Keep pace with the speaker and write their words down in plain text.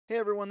Hey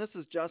everyone, this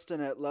is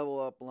Justin at Level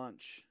Up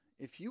Lunch.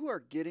 If you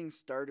are getting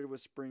started with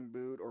Spring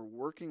Boot or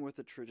working with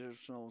a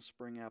traditional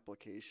Spring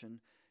application,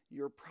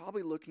 you're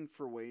probably looking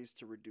for ways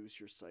to reduce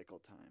your cycle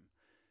time.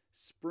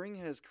 Spring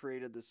has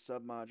created this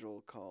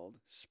submodule called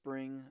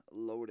Spring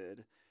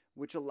Loaded,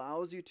 which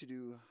allows you to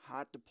do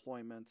hot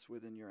deployments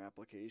within your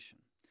application.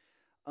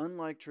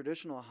 Unlike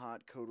traditional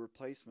hot code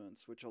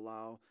replacements, which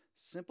allow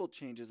simple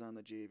changes on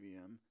the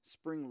JVM,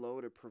 Spring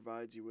Loaded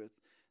provides you with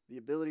the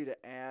ability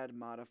to add,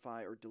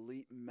 modify, or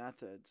delete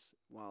methods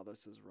while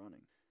this is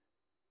running.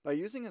 By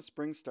using a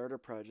Spring Starter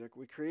project,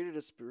 we created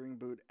a Spring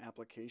Boot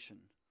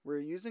application. We're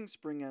using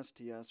Spring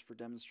STS for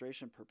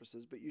demonstration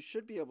purposes, but you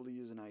should be able to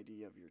use an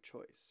IDE of your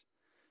choice.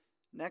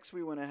 Next,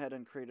 we went ahead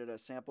and created a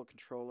sample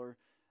controller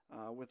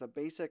with a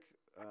basic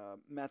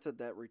method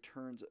that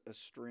returns a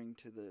string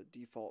to the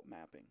default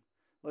mapping.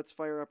 Let's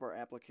fire up our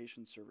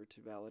application server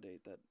to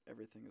validate that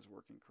everything is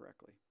working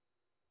correctly.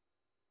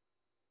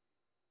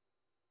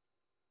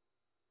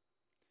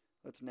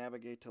 Let's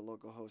navigate to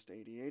localhost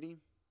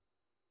 8080.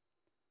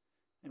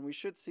 And we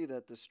should see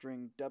that the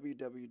string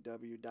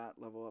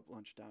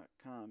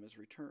www.leveluplunch.com is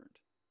returned.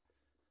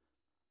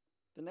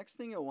 The next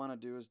thing you'll want to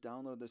do is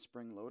download the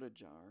Spring Loaded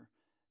jar.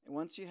 And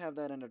once you have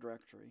that in a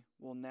directory,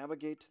 we'll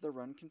navigate to the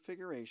Run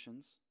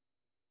Configurations.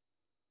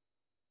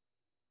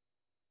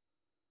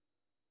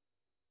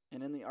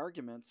 And in the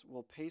arguments,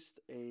 we'll paste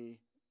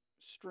a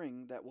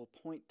string that will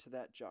point to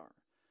that jar.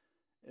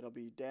 It'll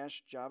be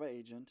 -Java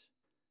agent,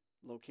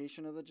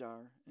 location of the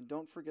jar, and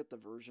don't forget the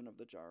version of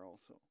the jar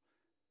also.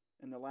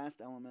 And the last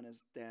element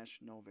is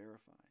 -no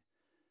verify.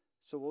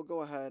 So we'll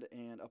go ahead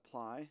and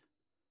apply,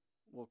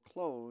 we'll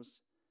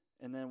close,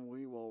 and then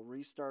we will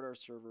restart our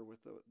server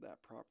with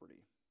that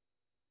property.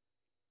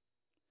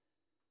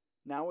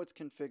 Now it's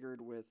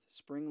configured with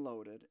Spring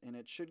Loaded, and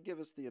it should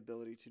give us the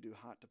ability to do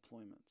hot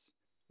deployments.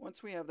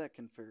 Once we have that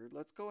configured,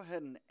 let's go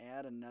ahead and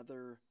add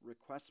another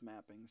request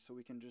mapping so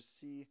we can just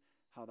see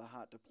how the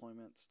hot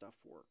deployment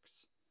stuff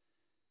works.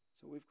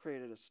 So we've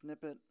created a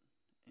snippet,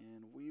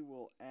 and we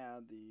will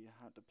add the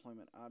hot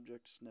deployment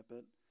object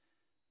snippet.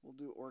 We'll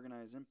do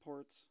organize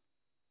imports.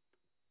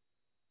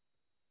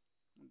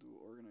 We'll do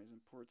organize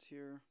imports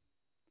here,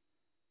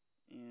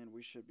 and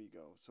we should be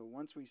go. So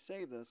once we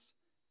save this,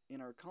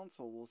 in our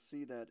console we'll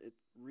see that it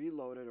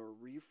reloaded or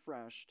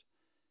refreshed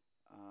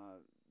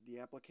the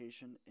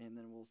application, and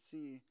then we'll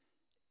see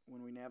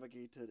when we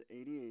navigate to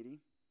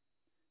 8080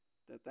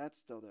 that that's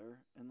still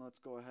there. And let's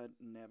go ahead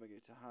and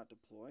navigate to hot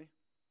deploy,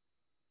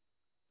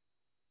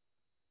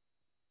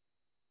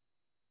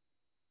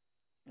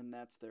 and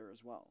that's there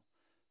as well.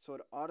 So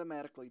it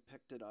automatically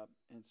picked it up,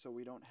 and so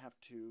we don't have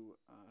to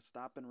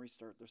stop and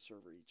restart the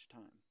server each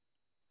time.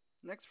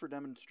 Next, for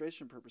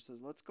demonstration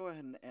purposes, let's go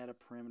ahead and add a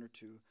parameter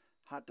to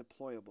Hot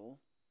Deployable,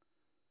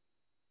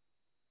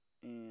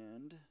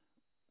 and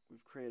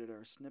we've created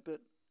our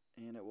snippet,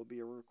 and it will be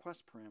a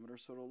request parameter,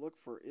 so it'll look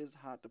for is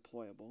hot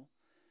deployable.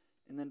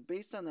 And then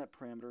based on that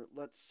parameter,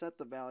 let's set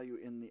the value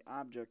in the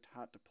object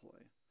hot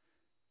deploy.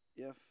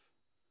 If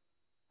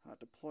hot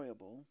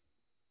deployable,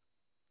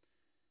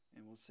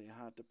 and we'll say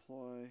hot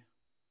deploy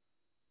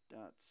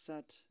dot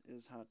set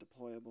is hot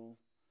deployable,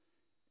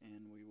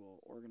 and we will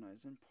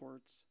organize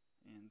imports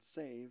and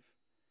save.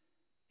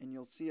 And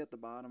you'll see at the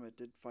bottom it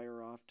did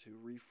fire off to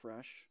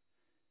refresh.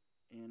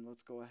 And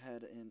let's go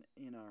ahead and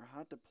in our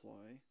hot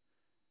deploy,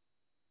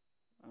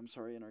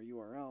 in our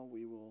URL,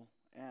 we will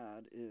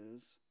add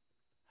is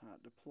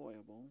hot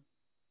deployable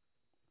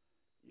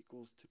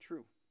equals to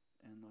true.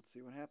 And let's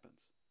see what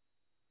happens.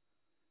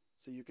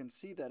 So you can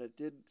see that it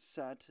did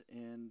set,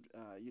 and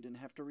you didn't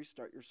have to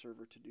restart your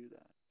server to do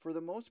that. For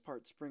the most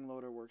part, Spring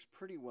Loader works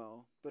pretty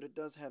well, but it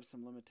does have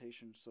some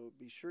limitations, so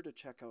be sure to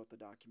check out the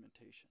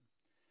documentation.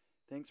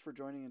 Thanks for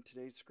joining in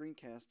today's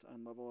screencast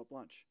on Level Up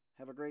Lunch.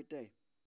 Have a great day.